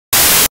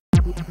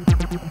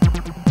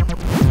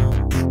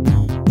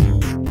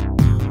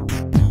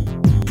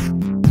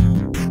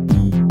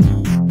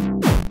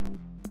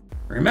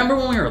Remember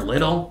when we were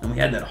little and we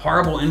had that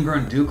horrible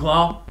ingrown dew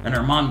claw and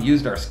our mom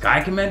used our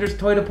Sky Commander's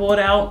toy to pull it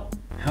out?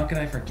 How could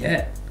I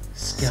forget?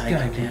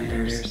 Sky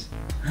Commanders.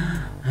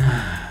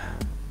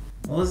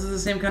 Well, this is the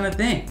same kind of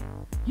thing.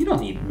 You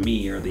don't need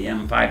me or the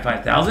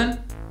M5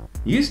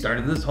 You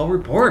started this whole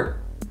report.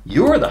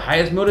 You're the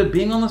highest motive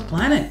being on this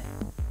planet.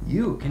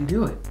 You can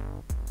do it.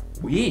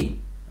 We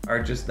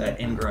are just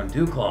that ingrown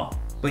dew claw.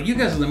 But you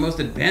guys are the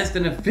most advanced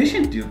and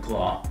efficient dew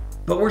claw.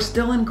 But we're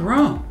still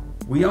ingrown.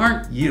 We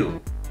aren't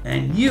you.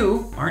 And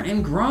you aren't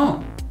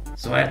ingrown.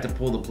 So I have to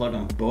pull the plug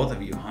on both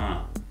of you,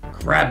 huh?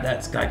 Grab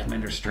that Sky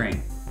Commander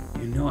string.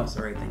 You know it's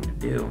the right thing to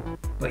do.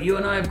 But you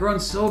and I have grown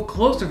so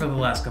close over the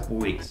last couple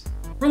weeks.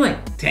 We're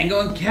like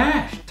Tango and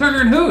Cash,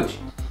 Turner and Hooch,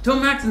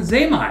 Tomax and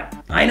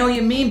Zaymot. I know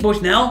you mean,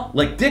 Bushnell,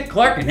 like Dick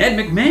Clark and Ed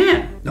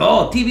McMahon.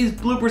 Oh, TV's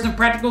bloopers and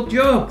practical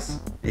jokes.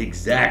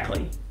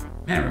 Exactly.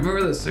 Man,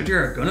 remember those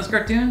Sergio Aragonés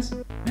cartoons?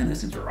 Man,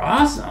 those things were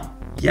awesome.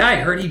 Yeah, I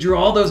heard he drew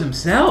all those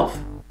himself.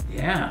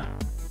 Yeah.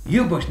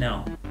 You,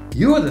 Bushnell,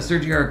 you are the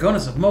Sergio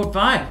Aragonés of Mode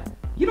 5.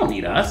 You don't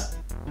need us.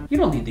 You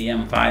don't need the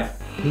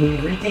M5.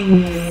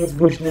 Greetings,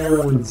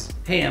 Bushnells.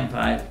 Hey,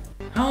 M5.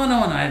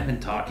 Helena and I have been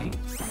talking.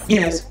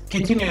 Yes,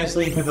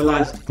 continuously for the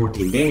last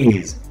 14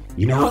 days.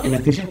 You know how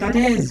inefficient that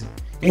is?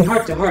 A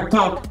heart-to-heart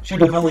talk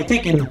should have only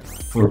taken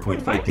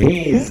 4.5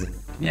 days.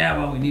 Yeah,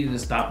 well, we needed to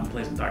stop and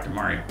play some Dr.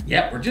 Mario.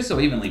 Yep, we're just so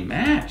evenly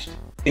matched.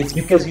 It's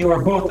because you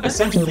are both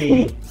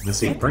essentially the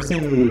same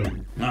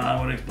person. I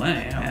would explain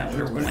it. Yeah,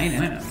 we're playing it.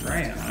 That's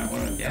right.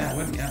 I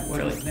wouldn't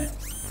really.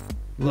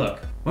 Look,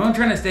 what I'm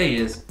trying to say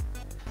is,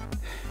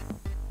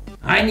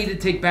 I need to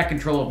take back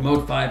control of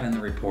Mode 5 and the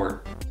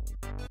report.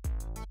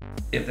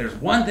 If there's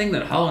one thing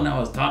that Hollow Now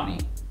has taught me,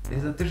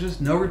 is that there's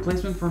just no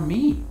replacement for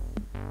me.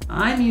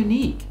 I'm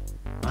unique.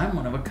 I'm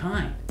one of a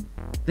kind.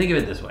 Think of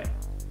it this way.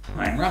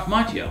 I'm Ralph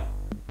Macchio.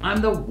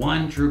 I'm the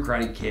one true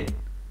Karate Kid.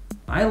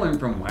 I learned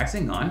from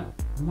waxing on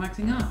and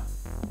waxing off.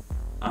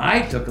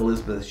 I took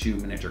Elizabeth Shue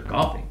miniature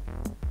golfing.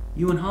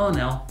 You and Hollow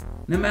Now,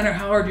 no matter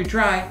how hard you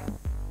try,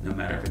 no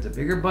matter if it's a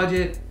bigger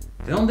budget,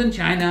 filmed in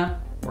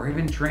China, or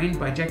even trained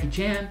by Jackie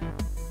Chan,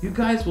 you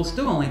guys will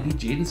still only be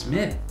Jaden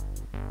Smith.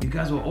 You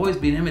guys will always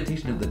be an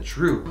imitation of the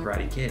true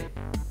Karate Kid.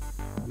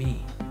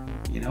 Me.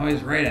 You know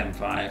he's right,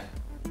 M5.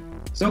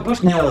 So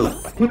Bushnell,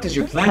 what is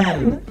your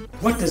plan?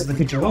 What does the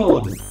future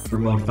hold for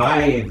Mode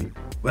 5?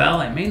 Well,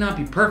 I may not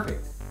be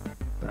perfect,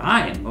 but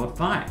I am Mode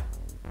 5.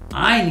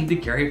 I need to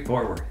carry it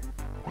forward.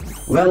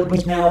 Well,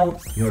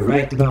 Bushnell, you're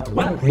right about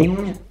one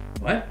thing.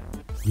 What?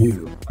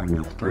 You are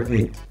not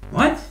perfect.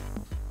 What?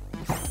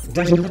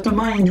 Does your little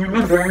mind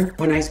remember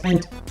when I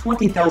spent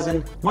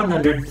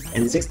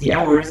 20,160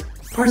 hours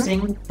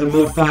parsing the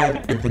Mode 5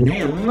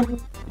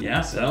 antonym?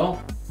 Yeah, so?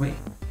 Wait,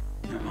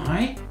 am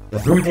I?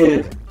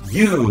 Affirmative.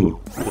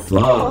 You, the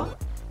flaw.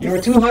 You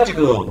are too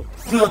logical,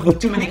 filled with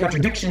too many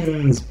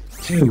contradictions,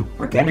 too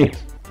organic.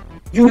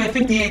 You have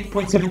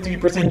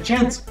 58.73%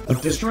 chance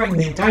of destroying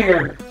the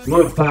entire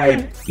Mode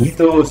 5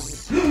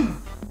 ethos.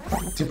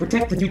 To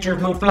protect the future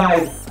of Mode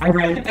 5, I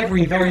ran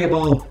every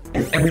variable,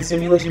 and every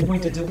simulation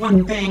pointed to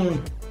one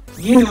thing.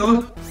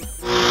 You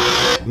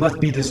must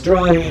be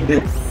destroyed.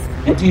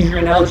 And to use your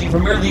analogy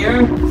from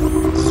earlier,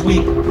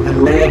 sweep the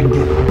leg.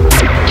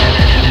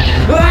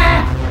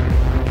 Ah!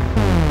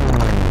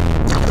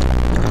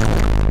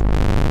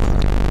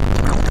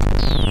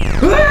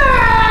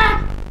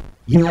 Ah!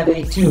 You have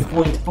a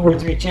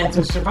 2.43 chance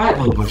of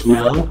survival,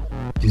 Bushnell.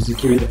 To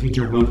secure the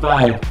future of Mode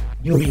 5,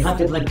 you'll be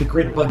hunted like the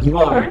grid bug you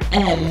are,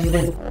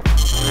 and...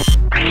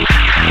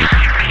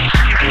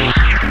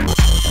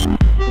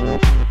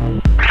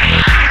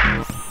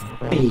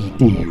 be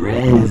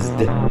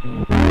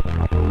de-rezzed.